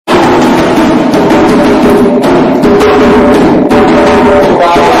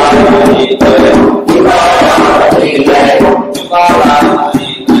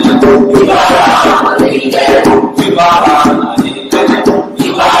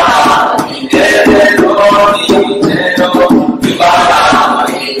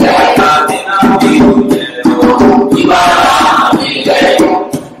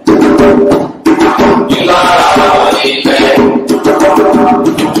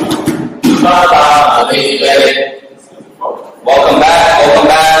Welcome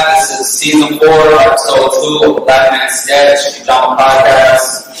back. This is season 4, episode 2 of Black Man Sketch, Drama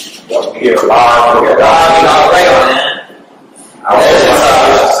Podcast. We're here live. We're live. You know, right on, man.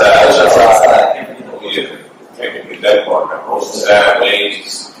 Can't get that part. That roast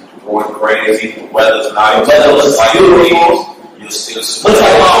sideways, going crazy. The weather's nice. The weather looks beautiful. You still looks like my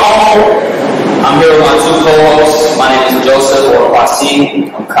home. I'm here with my 2 co-hosts. My name is Joseph, or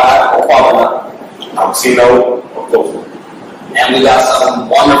Kwasi. I'm Akwamu. I'm Antino. And we got some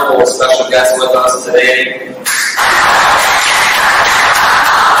wonderful special guests with us today.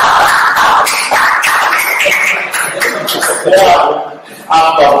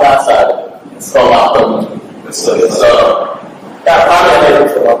 I'm from that side. So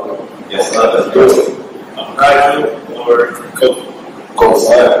Yes, let's do it. I'm Nigel, or Coach. What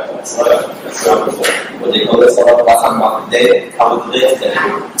they call this today.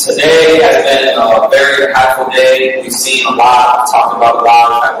 Today has been a very impactful day. We've seen a lot, talked about a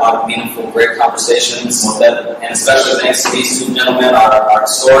lot of meaningful, great conversations. And especially thanks to these 2 gentlemen, our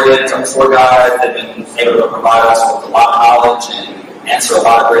historians, our tour guides. They've been able to provide us with a lot of knowledge and answer a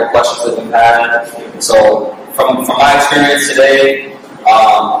lot of great questions that we've had. So from my experience today,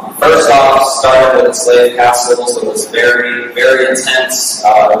 first off, started with the Slave Castile, so it was very, very intense.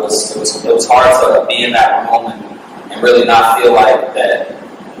 It was hard to be in that room and really not feel like that.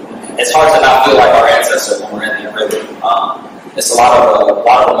 It's hard to not feel like our ancestors when we're in there. Really, it's a lot of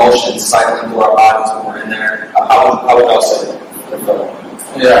emotions cycling through our bodies when we're in there. How would y'all say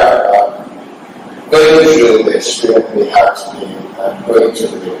that? Going through the experience we have to be going to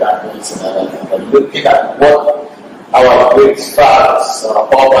the Dakotas and looking at what our great fathers, our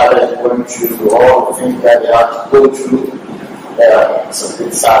forefathers went through, all the things that they had to go through. It's a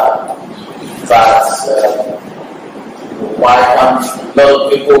bit sad. Why can't a lot of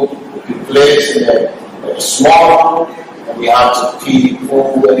people be placed in a small room and we have to feed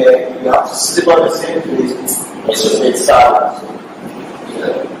food and we have to sleep on the same place? It's a bit sad.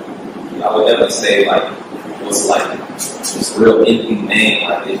 I would never say it was real inhumane.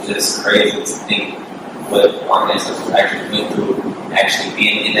 Like, it's just crazy to think what our ancestors actually went through. Actually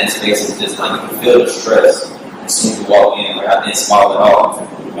being in that space is just like you can feel the stress as soon as you walk in. Like, I didn't smile at all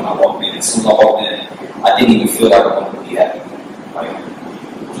when I walked in. As soon as I walked in, I didn't even feel like I wanted to be happy. Like,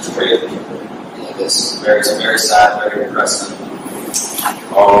 it's crazy. It's very, very sad, very depressing.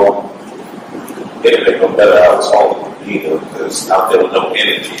 It didn't make no better out of all either, because out there with no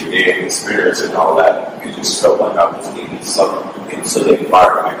energy, their experience and all that, it just felt like I was getting sucked into the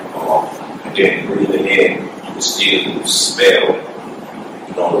environment. And then breathing in, you can still smell,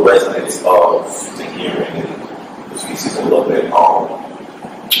 the resonance of the hearing and the pieces a little bit.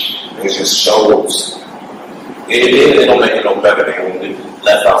 It just shows. It don't make it no better than when we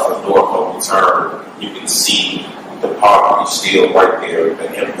left out the door of return. You can see the poverty still right there, the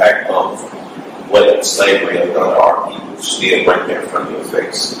impact of what slavery has done to our people still right there in front of your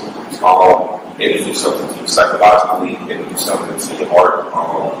face. It'll do something to you psychologically, it'll do something to your heart.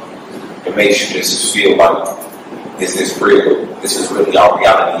 It makes you just feel like, is this real? This is really our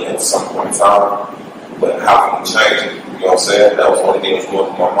reality at some point in time. But how can you change it? You know what I'm saying? That was the only thing that was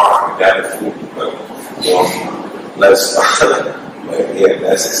going through my mind. That is food. But, that's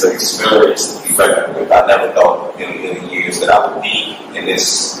just an experience. I never thought in the years that I would be in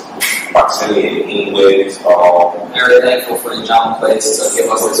this proximity anyways. Very thankful for the John place to give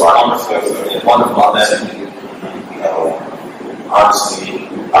us this wonderful opportunity. Honestly,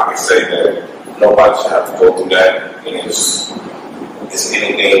 I can say that nobody should have to go through that. And it's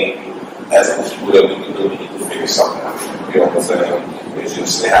anything as a people that we can do, we need to figure something out. You know what I'm saying? It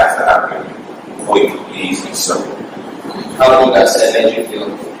has to happen quick, easy, simple. How do you guys say that made you feel?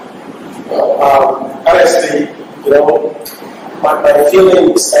 Honestly, my feeling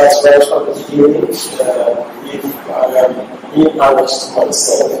starts right from the beginning. If I am being honest to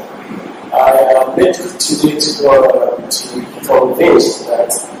myself, I am made today to be convinced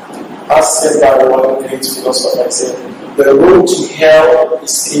that, as said by one great philosopher, said, the road to hell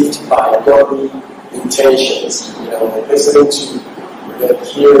is paved by godly intentions. Listening to the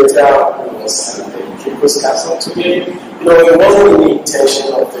curator who was at the King's Castle today, it wasn't the intention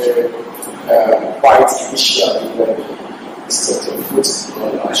of the white initially when they started to put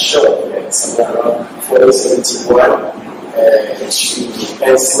on our show somewhere around 1471 to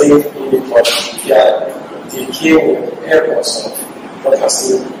enslave people. They came with the purpose of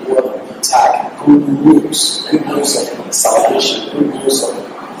focusing on attack, good news of salvation, good news of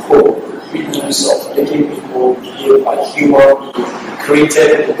hope, good news of making people behave like human beings created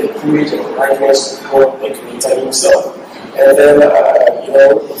in the image and likeness of God, the Creator Himself. And then,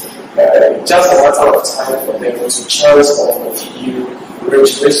 just a matter of time for them to transform a few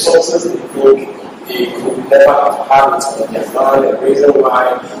rich resources. They think they could never have had it on their mind. The reason why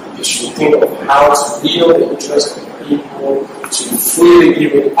they should think of how to build the interest of the people, to freely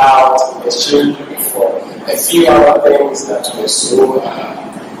give it out in exchange for a few other things that were so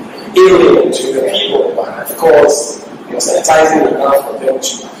alien to the people. But of course, it was enticing enough for them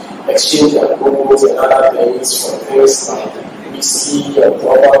to exchange their goals and other things for things like we see and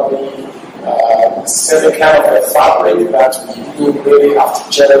probably certain kind of a fabric that we didn't really have to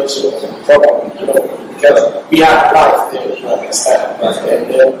cherish it, probably, because we had life there, you understand.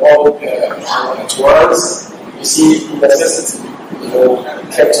 And then all at once, you see necessity,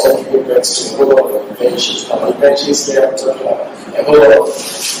 kept on giving birth to a whole lot of inventions. Now, inventions here, I'm talking about a whole lot of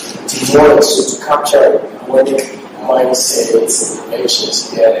demons to capture demonic mindsets and inventions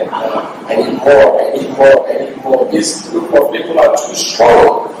here. I need more. This group of people are too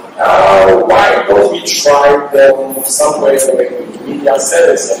strong. Why don't we try them somewhere where we media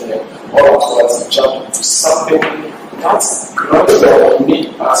service and then all of us jump into something that's not what we need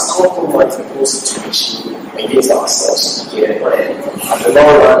as compromise opposed to achieve against ourselves here. At the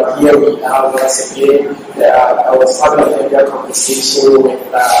long run, here we are once again. I was having a earlier conversation with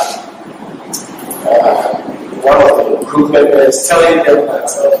one of the group members, telling them that,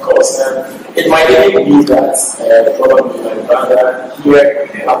 of course, it might even be that probably my brother here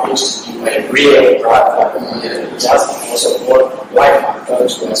happens to be my real brother, just because of what life had done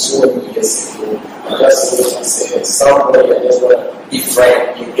to us so many years ago. I just want to say, somebody I just want to be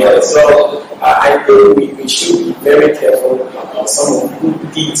friend, you get it. So I think we should be very careful about some of the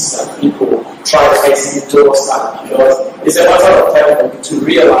good deeds that people try to execute towards that, because it's a matter of time for you to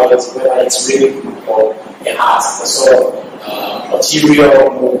realize whether it's really good or it has a sort of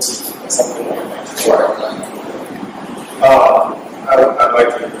material motive or something like that. I'd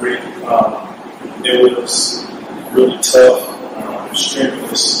like to agree. It was really tough,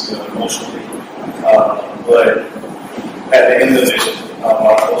 strenuous, emotionally. But at the end of it,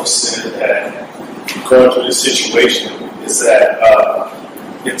 my host said that going through this situation is that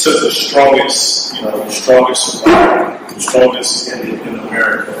it took the strongest survivor, the strongest in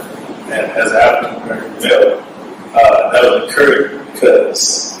America, and as an African American male, that would occur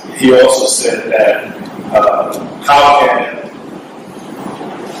because he also said that how can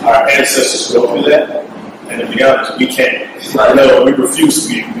our ancestors go through that? And to be honest, we can't. I know we refuse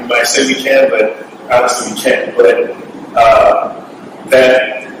to. We might say we can, but honestly, we can't. But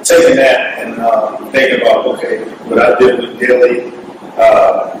that taking that and thinking about, okay, what I did with daily,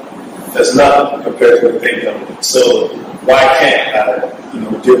 that's nothing compared to what they done. So why can't I,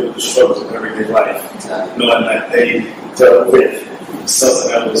 deal with the struggles of everyday life, knowing that they dealt with something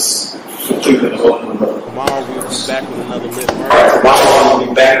that was completely open. Tomorrow we'll be back with another list. Tomorrow we'll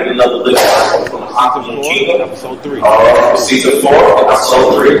be back with another list from Akwamu Kingdom. Episode 3. Season 4,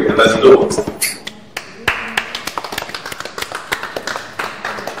 episode 3, and let's do it.